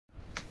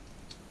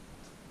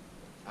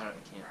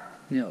can't.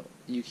 No,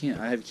 you can't.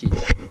 I have keys.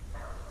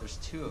 There's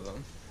 2 of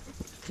them.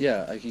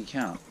 Yeah, I can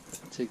count.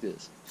 Take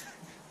this.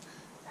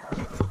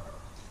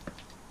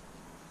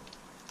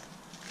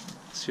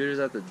 Scooter's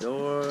at the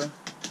door.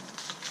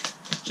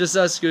 Just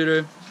us,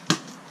 Scooter.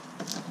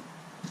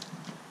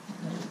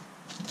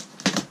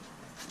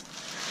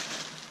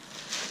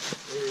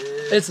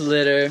 It's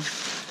litter.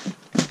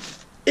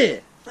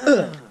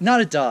 Not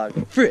a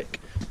dog. Frick.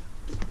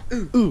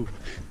 Ooh.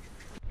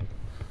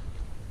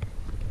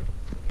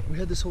 We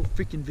had this whole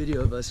freaking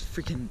video of us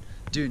freaking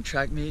doing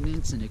track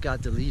maintenance and it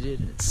got deleted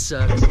and it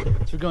sucks. So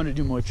we're going to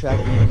do more track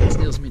maintenance.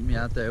 Neil's meeting me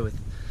out there with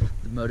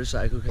the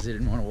motorcycle because he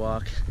didn't want to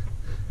walk.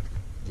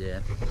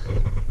 Yeah.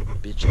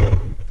 Bitch.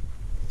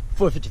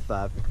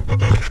 455.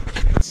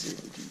 Let's see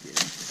if we can get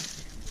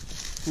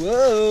him.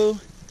 Whoa.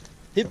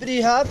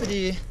 Hippity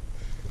hoppity.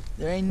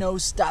 There ain't no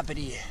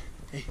stoppity.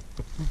 Hey.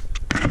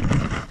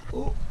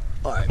 Oh.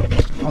 Alright.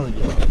 I'll leave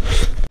you alone.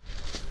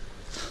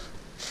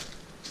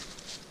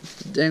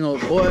 Dang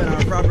old boy on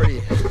our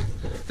property.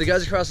 The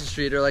guys across the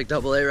street are like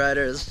AA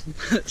riders,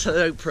 so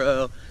they're like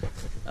pro.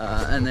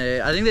 And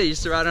I think they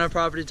used to ride on our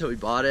property until we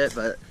bought it,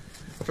 but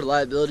for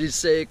liability's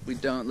sake, we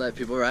don't let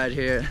people ride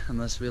here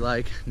unless we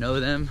like know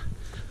them.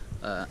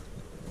 But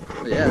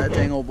yeah, that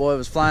dang old boy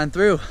was flying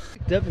through.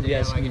 Definitely,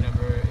 yeah, like a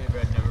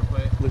red number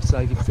plate. Looks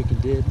like he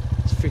freaking did.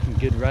 He's a freaking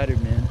good rider,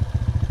 man.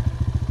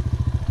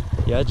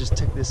 Yeah, I just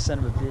took this son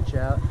of a bitch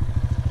out.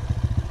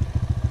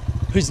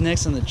 Who's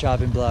next on the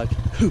chopping block?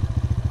 Who?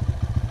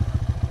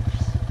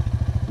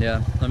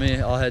 Yeah,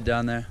 I'll head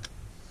down there.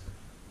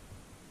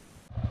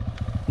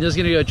 Neil's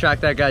gonna go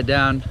track that guy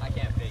down. I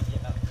can't pick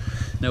you up.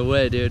 No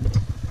way, dude.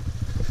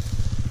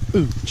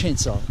 Ooh,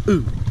 chainsaw.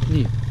 Ooh,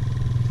 Neil.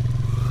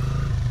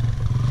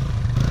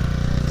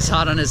 It's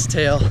hot on his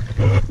tail.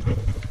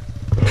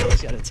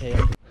 He's got a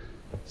tail.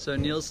 So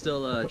Neil's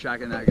still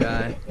tracking that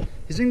guy.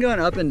 He's been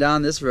going up and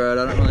down this road.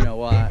 I don't really know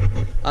why.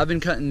 I've been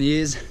cutting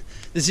these.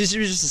 This used to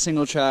be just a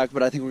single track,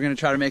 but I think we're gonna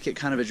try to make it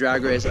kind of a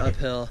drag race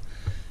uphill.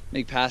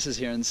 Make passes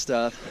here and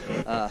stuff.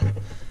 And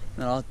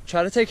I'll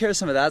try to take care of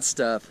some of that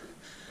stuff.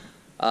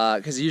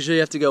 Because usually you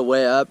have to go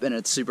way up and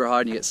it's super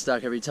hard and you get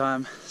stuck every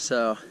time.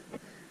 So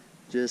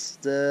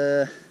just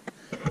trying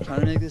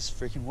to make this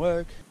freaking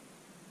work.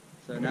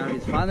 So now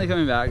he's finally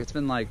coming back. It's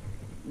been like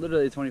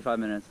literally 25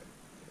 minutes.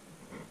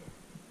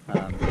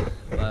 But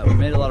we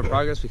made a lot of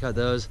progress. We cut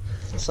those.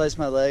 Sliced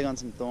my leg on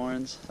some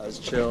thorns. That was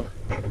chill.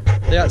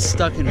 They got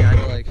stuck in me. I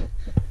had to like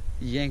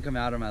yank them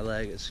out of my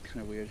leg. It's kind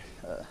of weird.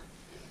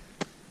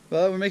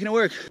 But we're making it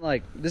work.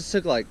 Like this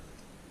took like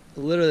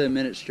literally a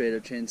minute straight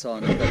of chainsaw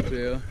and cut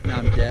through. Now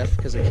I'm deaf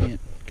because I can't.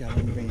 God,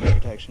 I'm bringing this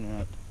protection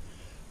up.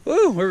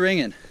 Woo, we're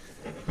ringing.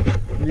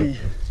 Let me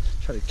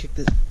try to kick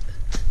this.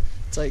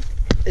 It's like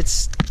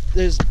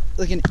there's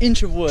like an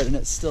inch of wood and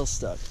it's still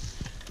stuck.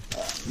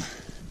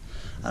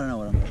 I don't know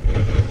what I'm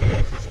doing.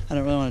 I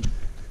don't really want to.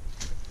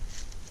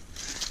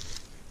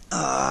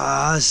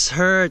 Ah, this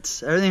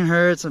hurts. Everything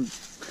hurts.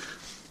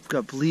 I've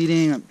got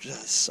bleeding.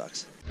 This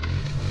sucks.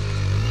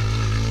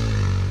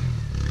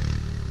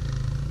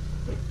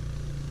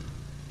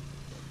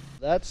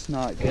 That's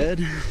not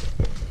good.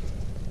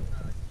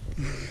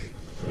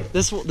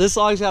 This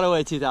log's gotta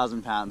weigh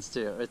 2,000 pounds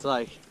too. It's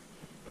like,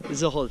 this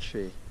is a whole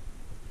tree.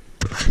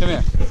 Come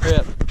here, hurry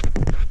up.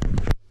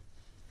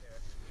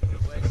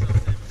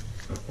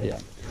 Yeah.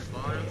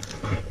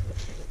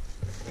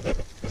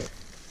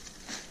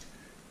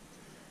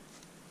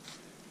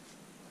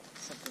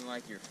 Something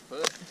like your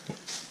foot.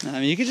 I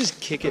mean, you could just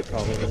kick it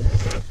probably,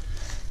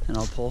 and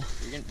I'll pull.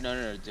 You're gonna,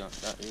 no, don't.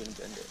 You're gonna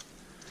bend it.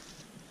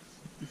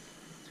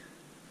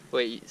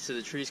 Wait, so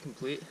the tree's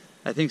complete?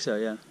 I think so,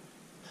 yeah.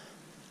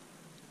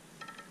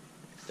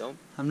 Don't.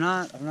 I'm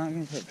not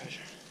gonna put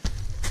pressure.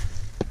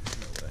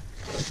 No way.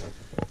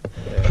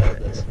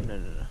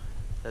 No.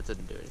 That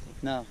doesn't do anything.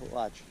 No,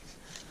 watch.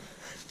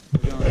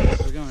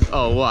 We're going.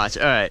 Oh, watch.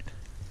 All right.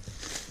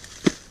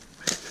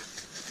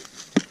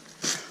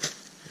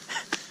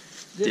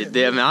 Dude,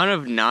 the amount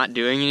of not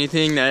doing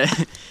anything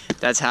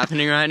that's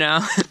happening right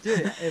now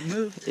Dude, it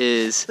moved.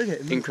 is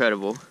It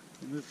incredible.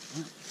 It moved.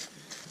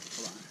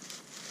 Hold on.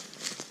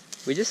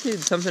 We just need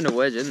something to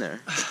wedge in there.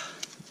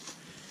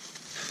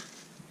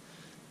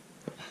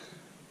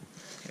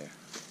 Here.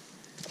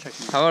 Check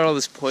me. How about all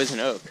this poison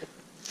oak?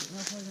 There's no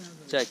poison over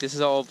there. Check, this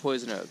is all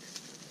poison oak.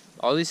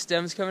 All these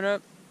stems coming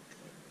up,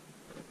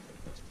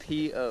 it's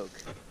pea oak.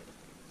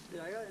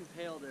 Dude, I got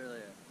impaled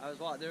earlier.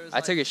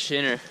 I took a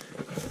shinner.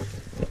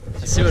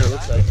 Let's see what it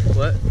looks like.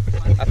 What?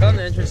 I found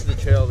the entrance to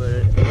the trail,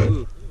 but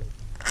ooh.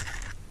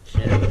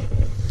 Shinner.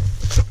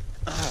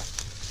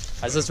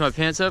 I just lifted my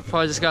pants up,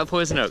 probably just got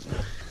poison oak.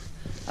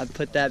 I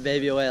put that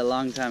baby away a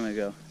long time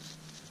ago.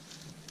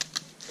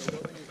 So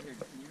what we need here,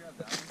 can you grab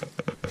that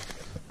one?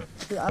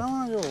 Dude, I don't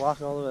want to go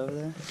walk all the way over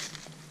there.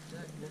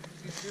 Jack, well,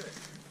 who's gonna do it?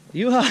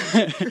 You are.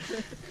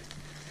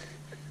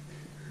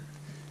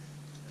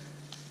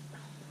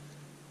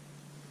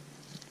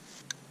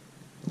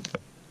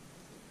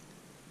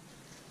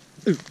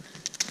 Ooh.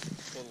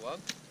 Pull the log?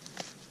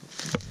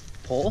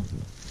 Pole?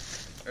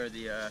 or the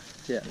yeah,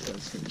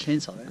 that's the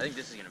chainsaw, right? I think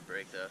this is gonna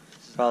break though.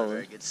 This is Probably. not a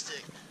very good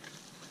stick.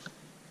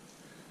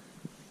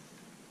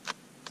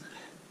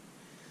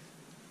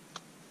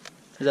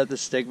 Is that the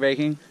stick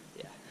breaking?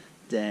 Yeah.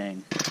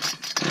 Dang.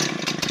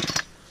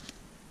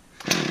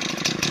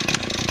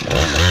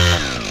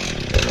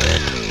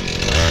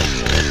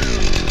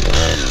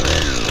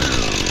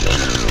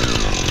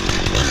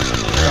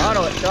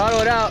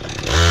 Throttle it out.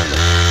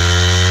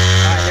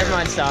 Alright, never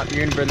mind, stop.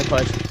 You're gonna burn the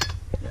clutch.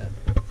 Yeah.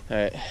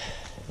 Alright.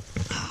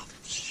 Oh,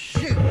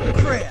 shoot,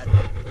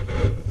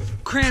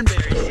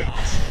 cranberry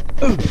sauce.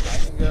 I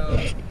can go.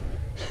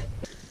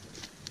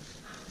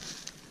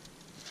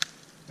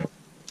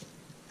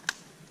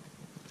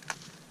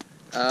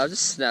 I'm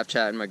just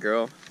Snapchatting my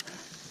girl.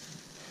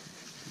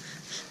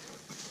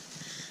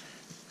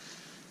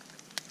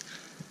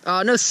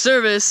 Oh, no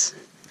service.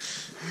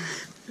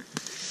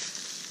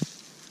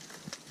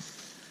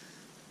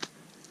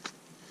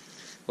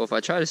 Well, if I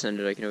try to send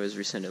it, I can always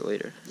resend it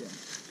later. Yeah.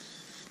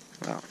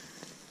 Wow.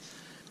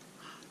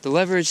 The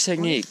leverage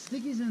technique.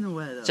 Sticky's in the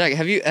way though. Jack,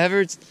 have you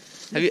ever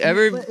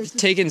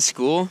taken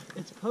school?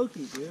 It's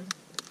pokey, dude.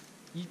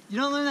 You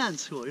don't learn that in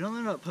school. You don't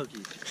learn about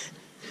pokies.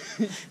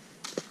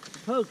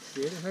 Pokes,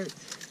 dude. It hurts.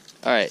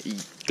 All right,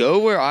 go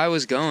where I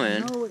was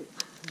going. No, wait.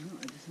 No,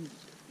 I just need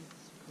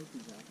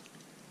pokies out.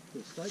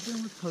 Okay, start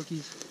doing with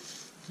pokies.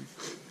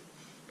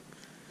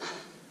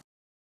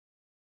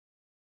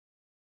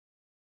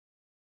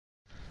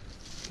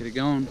 Get it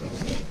going.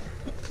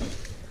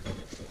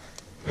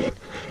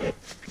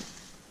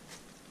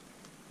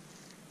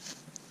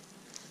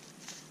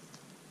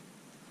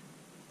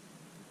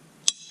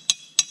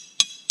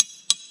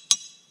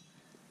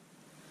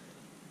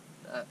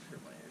 That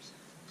hurt my ears.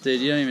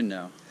 Dude, you don't even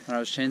know. When I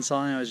was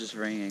chainsawing, I was just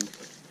ringing.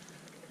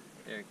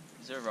 Eric,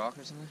 is there a rock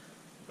or something?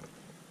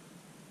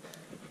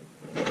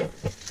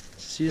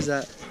 Just use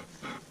that.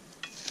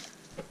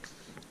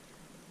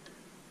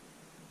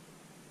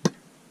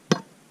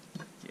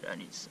 Dude, I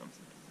need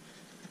something.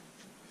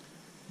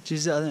 Just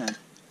use the other end.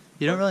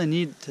 You don't really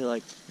need to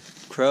like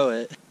crow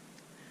it.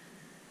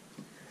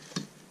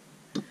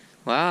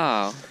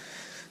 Wow.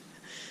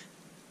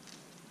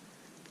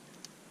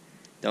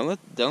 Don't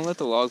let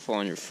the log fall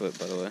on your foot,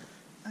 by the way.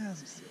 I got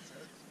some steel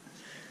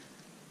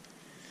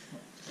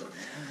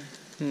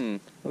toes.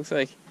 Looks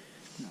like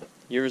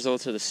your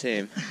results are the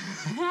same.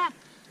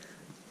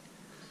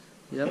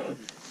 Yep.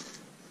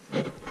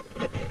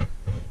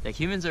 Like,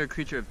 humans are a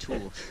creature of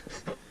tools.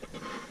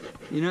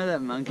 You know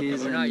that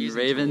monkeys We're not and using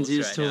ravens tools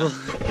use right tools?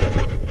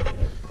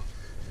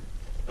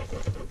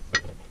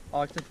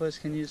 Octopus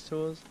can use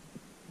tools.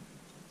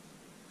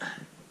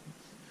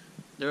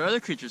 There are other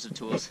creatures of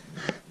tools.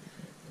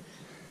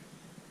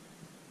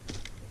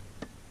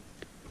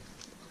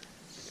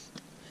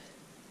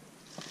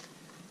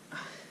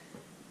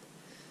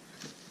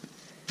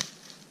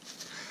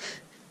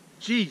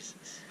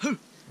 Jesus.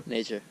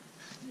 Nature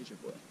Nature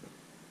boy.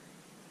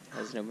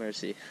 has no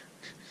mercy.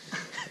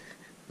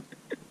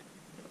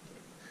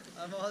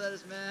 I'm all that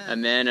is man. A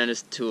man and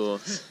his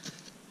tools.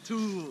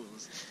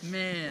 Tools.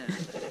 Man.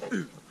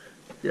 Dude,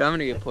 I'm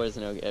gonna get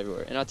poison oak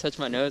everywhere. And I'll touch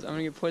my nose, I'm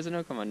gonna get poison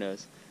oak on my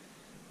nose.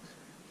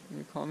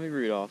 You call me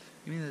Rudolph.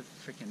 Give me the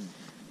freaking.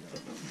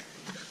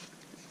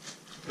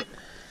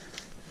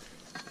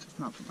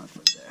 Not put my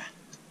foot there.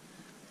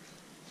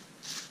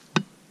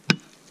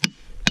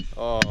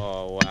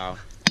 Oh, wow.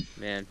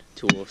 Man,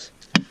 tools.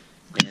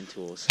 Man,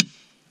 tools.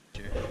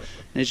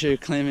 Nature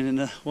claiming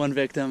one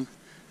victim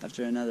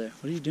after another.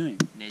 What are you doing?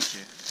 Nature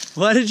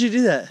Why did you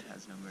do that?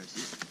 has no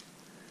mercy.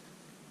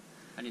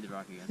 I need the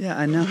rock again. Yeah,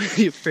 I know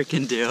you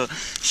freaking do.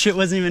 Shit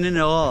wasn't even in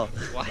at all.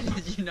 Why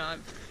did you not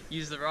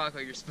use the rock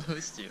like you're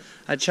supposed to?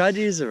 I tried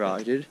to use the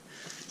rock, dude.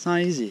 It's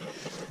not easy.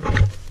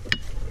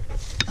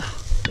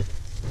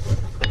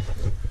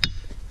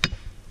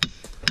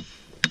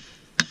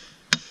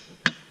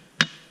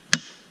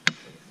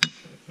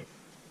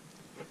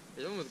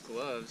 There's one with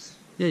gloves.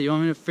 Yeah, you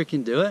want me to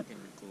freaking do it? Fucking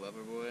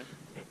Glover boy.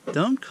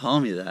 Don't call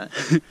me that.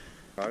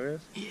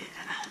 Progress?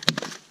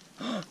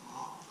 Yeah.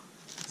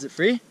 Is it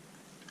free?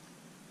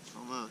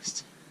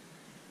 Almost.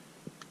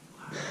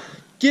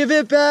 Give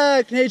it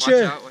back,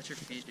 nature! Watch out, watch your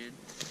feet, dude.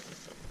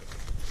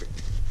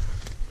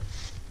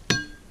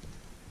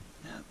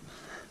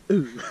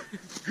 Ooh.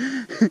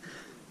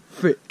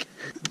 Frick.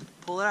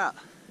 Pull it out.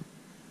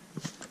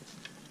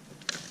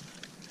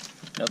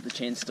 Nope, the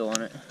chain's still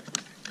on it.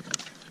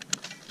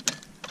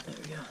 There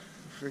we go.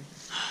 Free.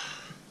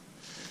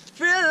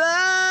 Free at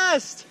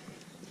last!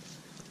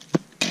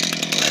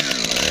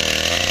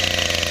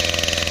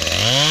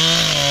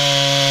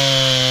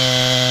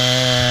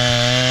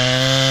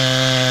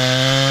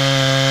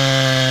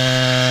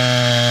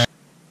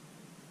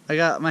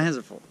 My hands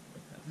are full.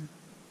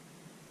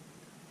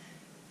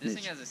 This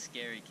thing has a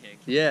scary kick.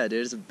 Yeah,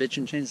 dude, it's a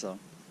bitchin' chainsaw.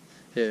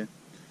 Here.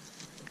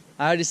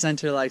 I already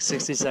sent her like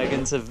 60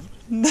 seconds of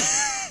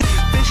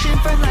Fishing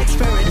for likes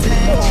for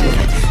attention.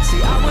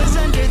 See, I was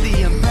under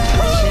the impression